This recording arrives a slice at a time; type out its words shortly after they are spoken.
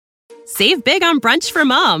Save big on brunch for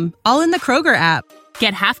mom, all in the Kroger app.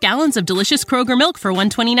 Get half gallons of delicious Kroger milk for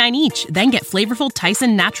 $1.29 each. Then get flavorful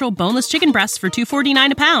Tyson natural boneless chicken breasts for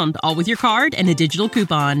 $2.49 a pound, all with your card and a digital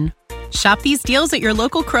coupon. Shop these deals at your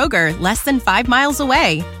local Kroger, less than 5 miles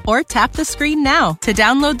away. Or tap the screen now to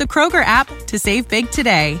download the Kroger app to save big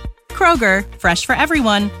today. Kroger, fresh for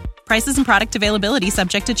everyone. Prices and product availability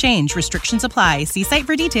subject to change. Restrictions apply. See site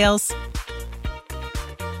for details.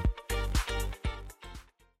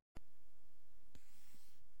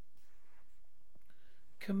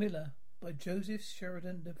 Carmilla by Joseph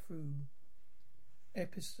Sheridan LeFou.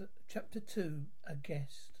 Episode Chapter 2. A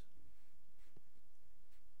Guest.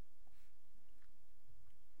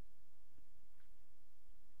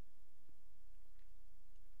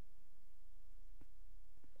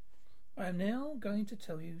 I am now going to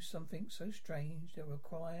tell you something so strange that will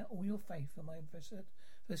require all your faith and my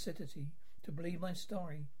veracity to believe my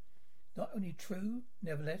story. Not only true,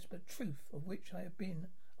 nevertheless, but truth of which I have been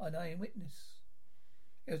an eyewitness.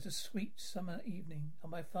 It was a sweet summer evening,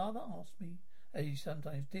 and my father asked me, as he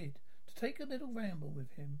sometimes did, to take a little ramble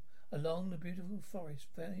with him along the beautiful forest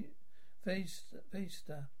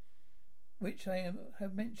vista, which I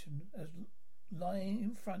have mentioned as lying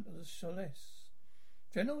in front of the Chalice.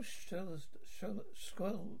 General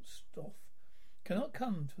Squelstoff cannot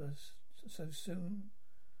come to us so soon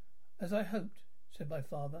as I hoped, said my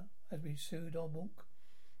father, as we pursued our walk.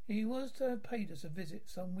 He was to have paid us a visit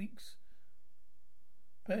some weeks,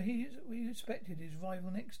 but we expected his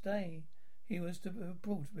arrival next day. He was to have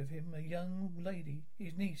brought with him a young lady,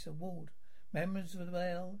 his niece, a ward,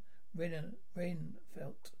 Mademoiselle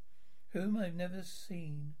Renfelt, whom I've never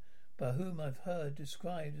seen, but whom I've heard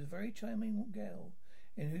described as a very charming girl,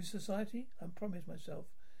 in whose society I promised myself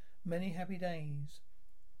many happy days.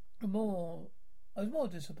 I was more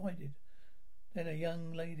disappointed than a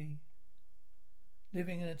young lady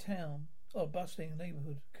living in a town or bustling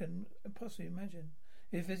neighbourhood can possibly imagine.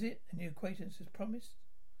 His visit and the acquaintances promised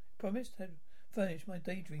had furnished my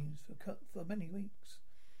daydreams for many weeks.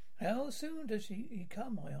 How soon does he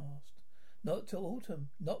come? I asked. Not till autumn,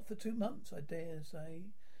 not for 2 months, I dare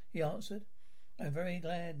say, he answered. I'm very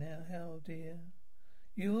glad now, how dear.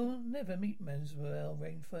 You will never meet Mademoiselle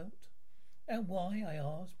Rainfelt. And why? I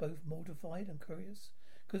asked, both mortified and curious.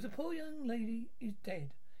 Because the poor young lady is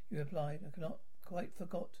dead, he replied. I cannot quite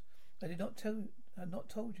forgot. I had not told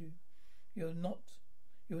you. You were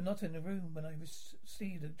not in the room when I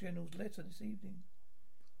received the General's letter this evening.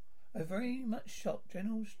 I was very much shocked.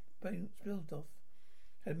 General Spildorf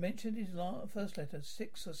had mentioned his first letter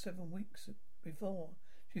 6 or 7 weeks before.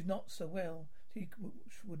 She's not so well. He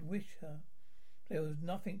would wish her. There was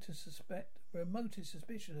nothing to suspect, remotest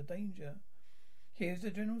suspicion of danger. Here's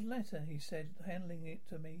the General's letter, he said, handing it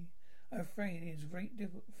to me. I'm afraid it is great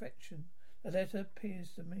affection. The letter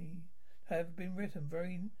appears to me to have been written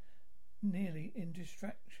very nearly in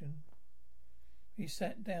distraction. He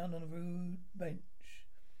sat down on a rude bench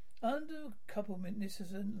under a couple of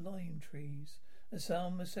magnificent lime trees. The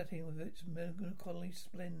sun was setting with its melancholy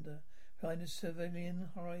splendour behind the civilian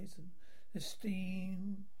horizon. The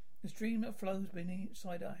stream that flows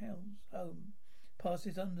inside our home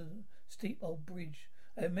passes under the steep old bridge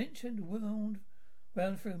I have mentioned, wound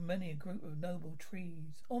round through many a group of noble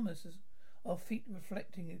trees, almost as our feet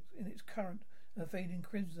reflecting in its current a fading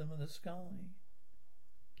crimson of the sky.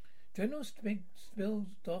 General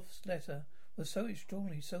Spildorf's letter was so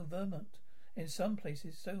extraordinary, so vehement, in some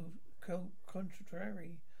places so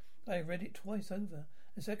contrary. I read it twice over,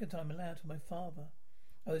 a second time aloud to my father.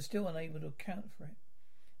 I was still unable to account for it,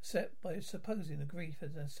 except by supposing the grief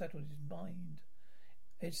had settled his mind.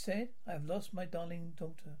 It said, I have lost my darling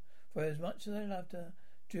daughter, for as much as I loved her,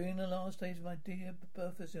 during the last days of my dear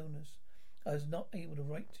Bertha's illness, I was not able to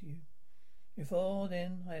write to you. Before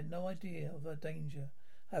then, I had no idea of her danger.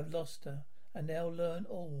 I have lost her, and now learn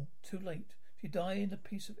all, too late. She died in the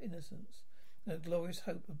peace of innocence, and the glorious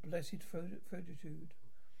hope of blessed fortitude.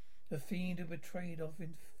 The fiend who betrayed of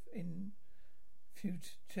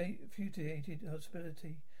infatuated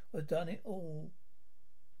hospitality was done it all.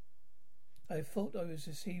 I thought I was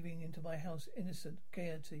receiving into my house innocent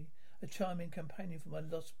gaiety, a charming companion for my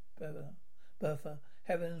lost Bertha.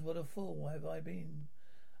 Heavens, what a fool have I been!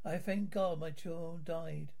 I thank God my child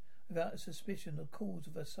died without a suspicion of the cause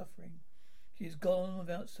of her suffering. She is gone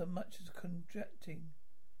without so much as conjecturing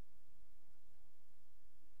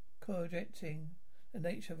the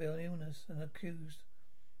nature of her illness and accused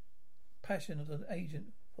passion of the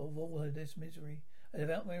agent of all of this misery, and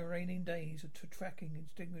about my remaining days of tracking and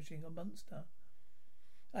distinguishing amongst her.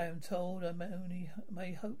 I am told I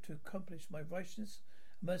may hope to accomplish my righteous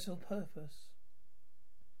and merciful purpose.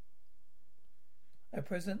 At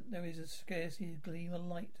present there is scarcely a gleam of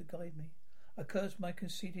light to guide me. I curse my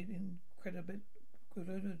conceited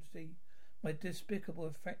incredulity, my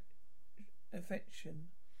despicable affection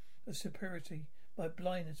of superiority, my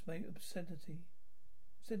blindness, my obscenity.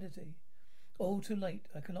 All too late.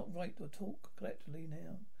 I cannot write or talk collectively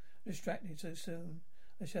now. Distracted so soon,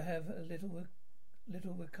 I shall have a little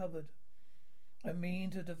recovered. I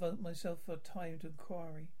mean to devote myself for a time to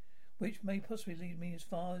inquiry, which may possibly lead me as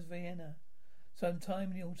far as Vienna. Some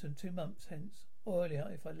time in the autumn, 2 months hence, or earlier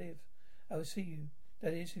if I live, I will see you.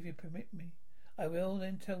 That is, if you permit me. I will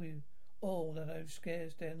then tell you all that I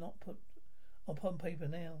scarce dare not put upon paper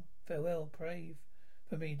now. Farewell, pray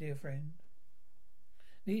for me, dear friend.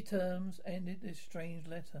 These terms ended this strange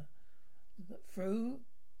letter.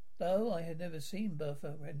 Though I had never seen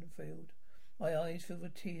Bertha Renfield, my eyes filled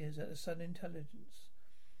with tears at the sudden intelligence.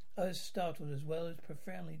 I was startled as well as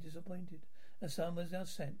profoundly disappointed. The sun was now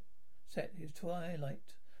set his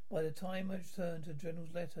twilight by the time I returned to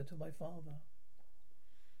General's letter to my father.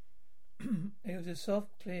 It was a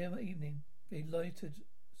soft, clear evening. He loitered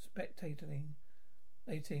spectating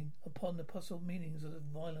upon the possible meanings of the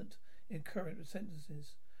violent, incurrent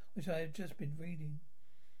sentences which I had just been reading.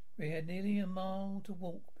 We had nearly a mile to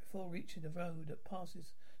walk before reaching the road that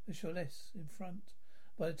passes the chalets in front.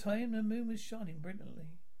 By that time the moon was shining brilliantly.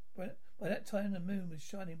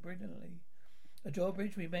 At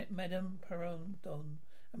drawbridge we met Madame Perron and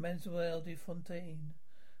Mademoiselle de Fontaine,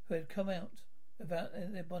 who had come out without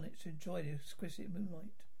their bonnets to enjoy the exquisite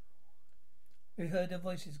moonlight. We heard their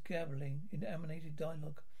voices gabbling in animated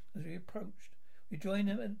dialogue as we approached. We joined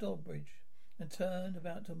them at the drawbridge and turned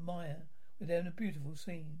about to admire with them a beautiful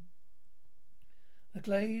scene. The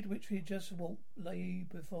glade which we had just walked lay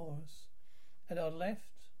before us. At our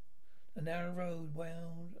left, the narrow road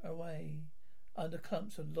wound away under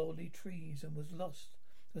clumps of lordly trees and was lost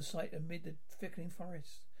to sight amid the thickening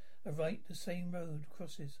forests. At right, the same road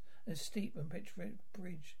crosses a steep and picturesque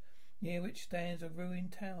bridge, near which stands a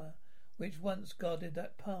ruined tower, which once guarded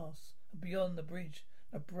that pass. And beyond the bridge,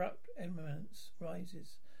 abrupt eminence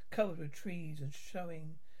rises, covered with trees and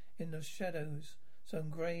showing in the shadows some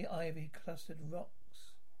grey ivy-clustered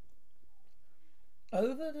rocks.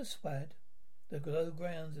 Over the sward, the low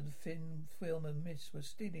grounds of the thin film of mist were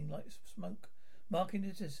stealing like smoke, marking the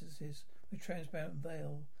distances with transparent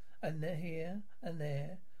veil. And there, here and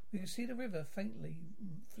there, we could see the river faintly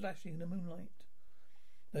flashing in the moonlight.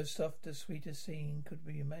 No softer, sweeter scene could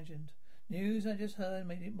be imagined. News I just heard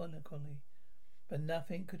made it melancholy, but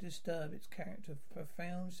nothing could disturb its character of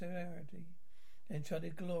profound serenity and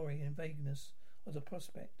enchanted glory and vagueness of the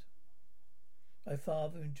prospect. My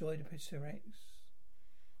father enjoyed the picturesque.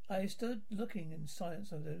 I stood looking in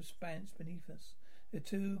silence over the expanse beneath us. The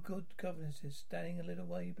 2 good governesses standing a little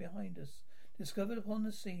way behind us, discovered upon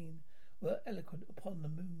the scene, were eloquent upon the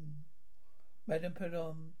moon. Madame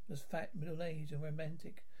Perron was fat, middle-aged, and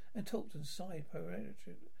romantic, and talked and sighed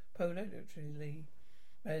poetically.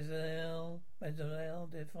 Mademoiselle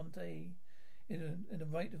de Fontaine, in the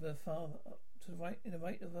right of her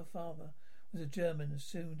father, was a German,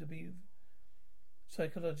 soon to be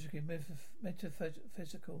psychologically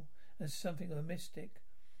metaphysical and something of a mystic,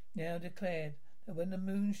 now declared that when the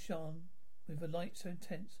moon shone with a light so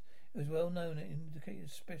intense, it was well known and indicated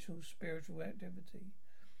special spiritual activity.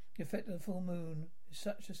 The effect of the full moon is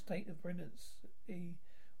such a state of brilliancy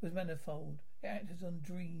was manifold. It acted on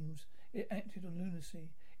dreams, it acted on lunacy,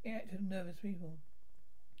 it acted on nervous people.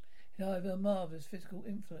 It had either marvellous physical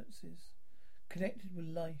influences. Connected with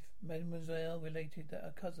life, Mademoiselle related that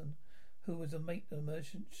her cousin, who was a mate of a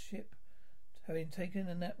merchant ship, having taken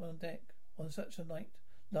a nap on deck on such a night,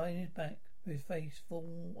 lying his back with his face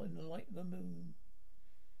full in the light of the moon,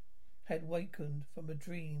 had wakened from a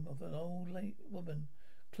dream of an old woman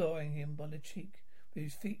clawing him by the cheek, with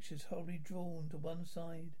his features wholly drawn to one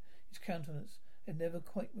side. His countenance had never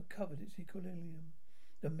quite recovered its equilibrium.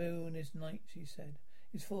 The moon is night, she said,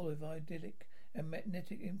 is full of idyllic and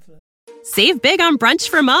magnetic influence. Save big on brunch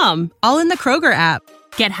for mom, all in the Kroger app.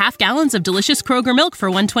 Get half gallons of delicious Kroger milk for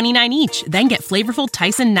 $1.29 each. Then get flavorful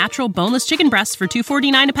Tyson natural boneless chicken breasts for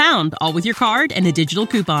 $2.49 a pound, all with your card and a digital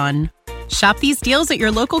coupon. Shop these deals at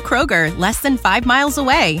your local Kroger, less than 5 miles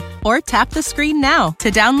away. Or tap the screen now to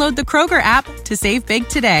download the Kroger app to save big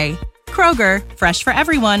today. Kroger, fresh for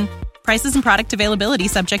everyone. Prices and product availability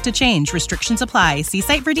subject to change. Restrictions apply. See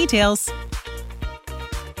site for details.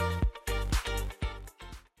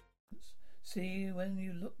 See when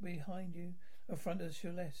you look behind you, in front of the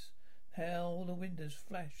chalets, how all the windows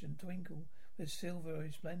flash and twinkle with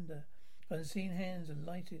silvery splendour. Unseen hands have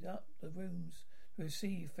lighted up the rooms to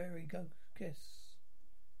receive fairy guests.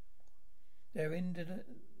 Their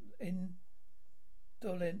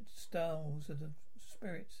dolent styles of the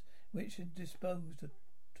spirits which are disposed to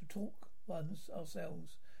talk once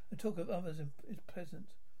ourselves and talk of others is pleasant.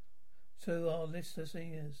 So our listless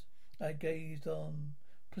ears I gazed on,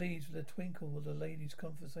 pleased with the twinkle of the lady's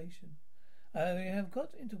conversation. I have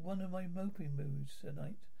got into one of my moping moods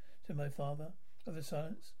tonight, said my father, of a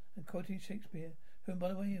silence, and quoting Shakespeare, whom by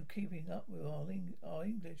the way of keeping up with our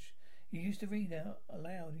English, he used to read out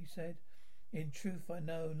aloud. He said, "In truth I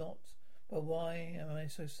know not, but why am I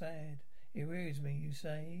so sad? It wearies me, you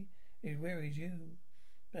say. It wearies you.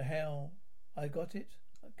 But how I got it,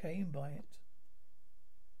 I came by it.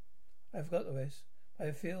 I forgot the rest.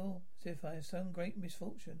 I feel as if I had some great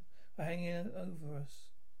misfortune for hanging over us.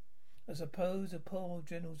 I suppose the poor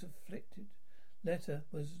general's afflicted letter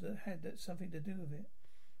had that something to do with it.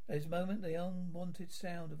 At this moment the unwonted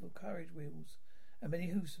sound of carriage wheels and many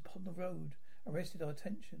hoofs upon the road arrested our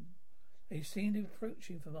attention. They seemed to be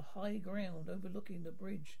approaching from a high ground overlooking the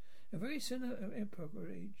bridge, and very soon an emperor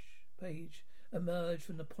page emerged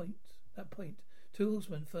from that point. 2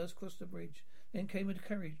 horsemen first crossed the bridge, then came a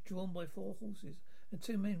carriage drawn by 4 horses, and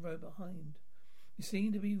 2 men rode behind. It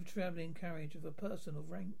seemed to be a travelling carriage of a person of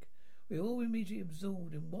rank. We were all immediately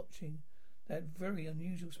absorbed in watching that very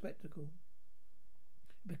unusual spectacle.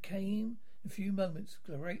 It became, in a few moments,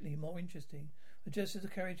 greatly more interesting, but just as the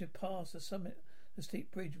carriage had passed the summit of the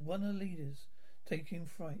steep bridge, one of the leaders, taking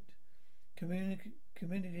fright,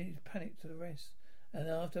 communicated panic to the rest, and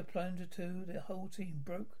after a plunge or two, the whole team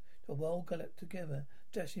broke to a wild gallop together,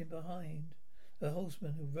 dashing behind. The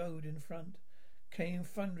horseman who rode in front came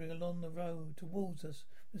thundering along the road towards us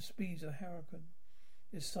with the speed of a hurricane.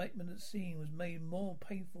 The excitement at the scene was made more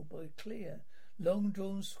painful by the clear,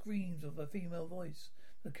 long-drawn screams of a female voice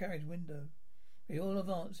from the carriage window. We all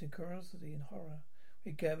advanced in curiosity and horror.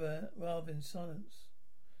 We gathered rather in silence.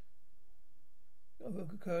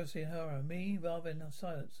 Curiosity and horror. Me, rather in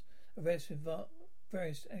silence. The rest with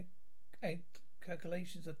various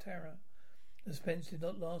calculations of terror. The suspense did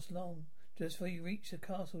not last long. Just before you reached the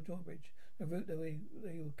castle drawbridge, the route that they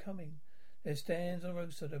were coming, there stands on the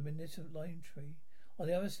roadside a magnificent lime tree. On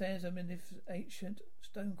the other stands a magnificent ancient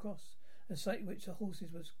stone cross, at sight of which the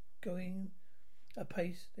horses was going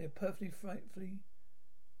apace. They were perfectly frightful,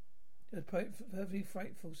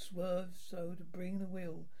 swerved so to bring the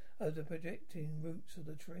wheel over the projecting roots of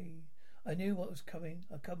the tree. I knew what was coming.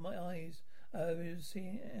 I covered my eyes. I was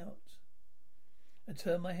seeing it out. I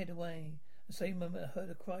turned my head away. At the same moment I heard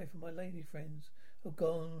a cry from my lady friends, who had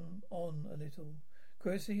gone on a little.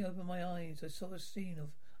 Curiously opened my eyes. I saw a scene of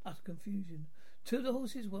utter confusion. 2 of the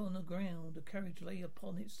horses were on the ground. The carriage lay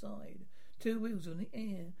upon its side. 2 wheels were in the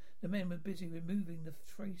air. The men were busy removing the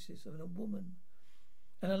traces of a woman.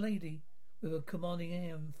 And a lady, with a commanding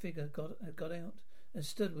air and figure, had got out and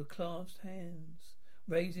stood with clasped hands,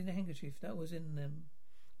 raising the handkerchief that was in them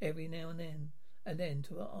every now and then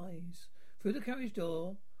to her eyes. Through the carriage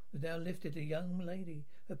door was now lifted a young lady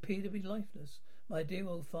who appeared to be lifeless. My dear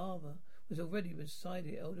old father was already beside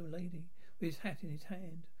the elder lady with his hat in his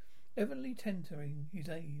hand, evidently tendering his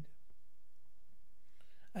aid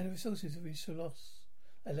and the resources of his loss.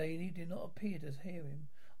 A lady did not appear to hear him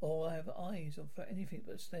or have eyes for anything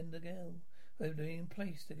but a slender girl who had been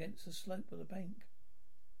placed against the slope of the bank.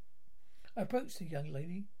 I approached the young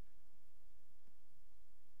lady.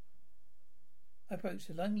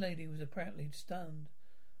 The young lady was apparently stunned,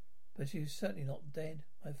 but she was certainly not dead.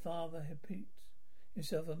 My father had piqued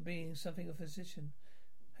himself on being something of a physician,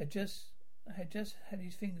 had just had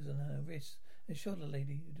his fingers on her wrists and assured the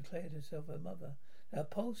lady, who declared herself her mother, that her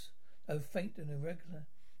pulse, though faint and irregular,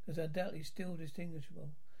 was undoubtedly still distinguishable.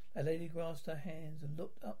 The lady grasped her hands and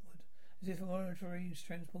looked upward, as if a momentary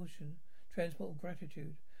transport of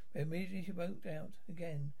gratitude. But immediately she broke out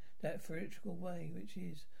again that theatrical way which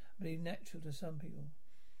is, I believe, natural to some people.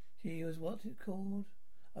 She was what is called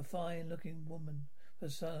a fine-looking woman for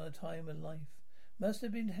a time of life. Must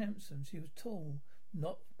have been handsome. She was tall,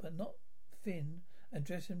 but not thin, and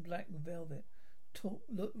dressed in black velvet.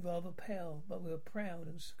 Looked rather pale, but with a proud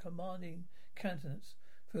and commanding countenance,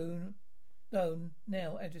 though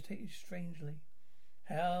now agitated strangely.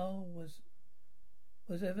 How was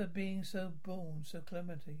ever being so born, so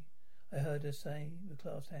clemency? I heard her say, with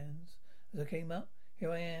clasped hands, as I came up.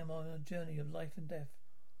 Here I am on a journey of life and death,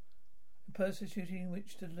 persecuting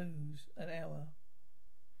which to lose an hour,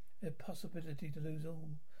 a possibility to lose all.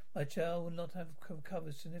 My child will not have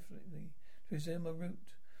recovered significantly to resume a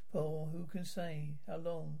route, for who can say how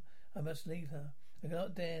long I must leave her? I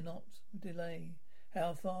cannot dare not delay.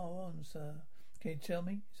 How far on, sir? Can you tell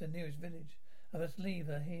me? It's the nearest village. I must leave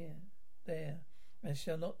her there, and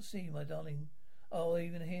shall not see my darling, or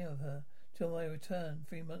even hear of her, till I return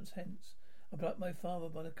 3 months hence. I plucked my father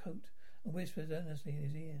by the coat and whispered earnestly in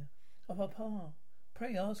his ear, "Oh, Papa,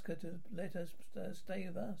 pray ask her to let us stay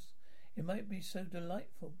with us. It might be so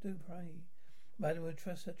delightful. Do pray. Madam would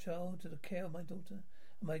trust her child to the care of my daughter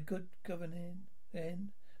and my good governess,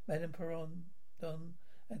 Madame Perron,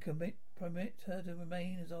 and permit her to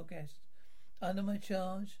remain as our guest. Under my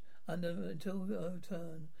charge, until her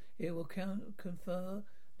return, it will confer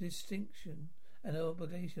distinction and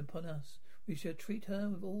obligation upon us. We shall treat her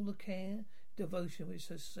with all the care and devotion which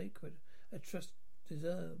so sacred a trust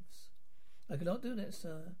deserves." "I cannot do that,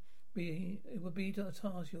 sir. It would be to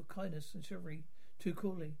task your kindness and chivalry too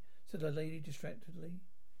cruelly," said the lady distractedly.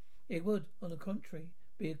 "It would, on the contrary,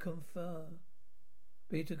 be to confer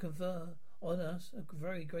on us a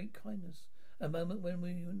very great kindness, a moment when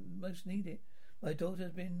we most need it. My daughter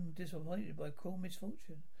has been disappointed by cruel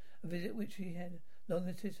misfortune, a visit which she had long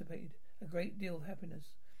anticipated, a great deal of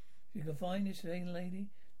happiness. If you can find this young lady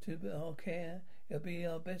to our care, it will be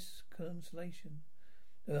our best consolation.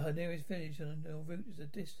 Though her nearest village on your route is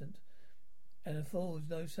distant, and affords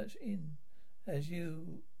no such inn as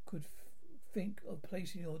you could think of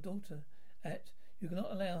placing your daughter at, you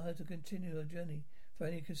cannot allow her to continue her journey for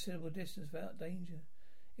any considerable distance without danger.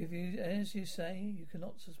 If you, as you say, you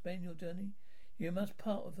cannot suspend your journey, you must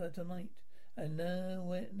part with her tonight, and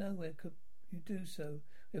nowhere could you do so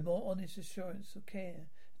with more honest assurance of care and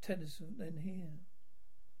tenderness than here."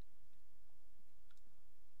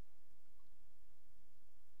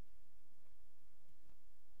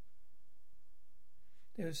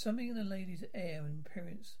 There was something in the lady's air and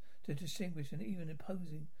appearance to distinguish and even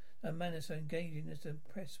imposing, a manner so engaging as to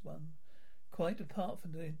impress one, quite apart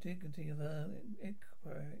from the dignity of her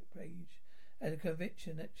equipage, and the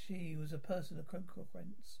conviction that she was a person of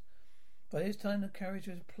consequence. By this time the carriage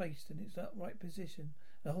was placed in its upright position,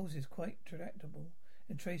 and the horses quite tractable,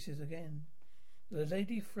 and traces again. The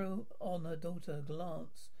lady threw on her daughter a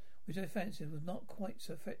glance, which I fancied was not quite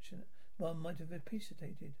so affectionate as one might have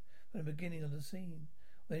anticipated from the beginning of the scene.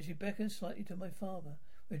 When she beckoned slightly to my father,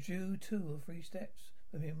 withdrew 2 or 3 steps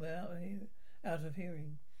from him out of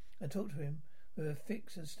hearing, and talked to him with a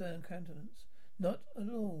fixed and stern countenance, not at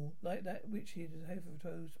all like that which he had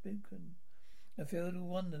hitherto spoken. I feel to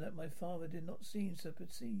wonder that my father did not seem to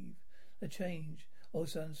perceive the change,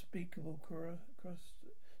 also unspeakably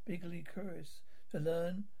curious to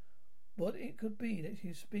learn what it could be that she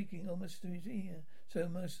was speaking almost to his ear, so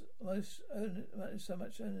much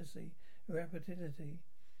earnestly and rapidity.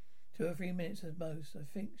 2 or 3 minutes at most, I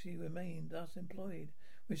think she remained thus employed,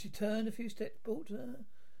 when she turned a few steps, brought her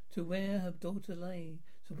to where her daughter lay,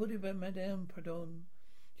 supported by Madame Perron.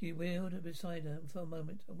 She wheeled her beside her for a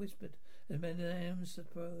moment and whispered, as Madame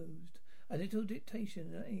supposed, a little dictation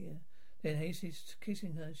in her ear. Then, hastily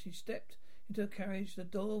kissing her, she stepped into a carriage. The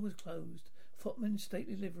door was closed. Footmen in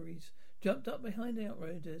stately liveries jumped up behind the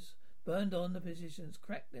outriders, burned on the positions,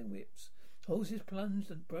 cracked their whips. Horses plunged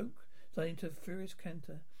and broke, starting to a furious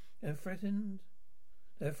canter. They threatened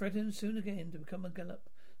soon again to become a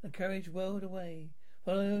gallop. The carriage whirled away,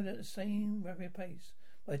 followed at the same rapid pace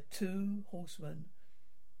by 2 horsemen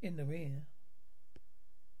in the rear.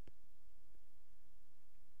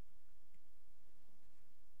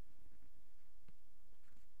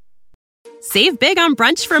 Save big on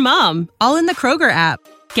brunch for mom, all in the Kroger app.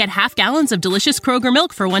 Get half gallons of delicious Kroger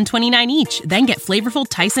milk for $1.29 each. Then get flavorful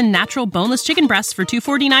Tyson natural boneless chicken breasts for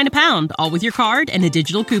 $2.49 a pound, all with your card and a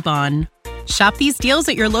digital coupon. Shop these deals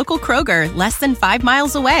at your local Kroger, less than 5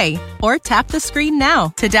 miles away. Or tap the screen now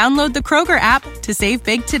to download the Kroger app to save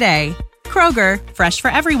big today. Kroger, fresh for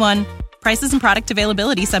everyone. Prices and product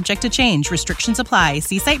availability subject to change. Restrictions apply.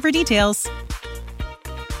 See site for details.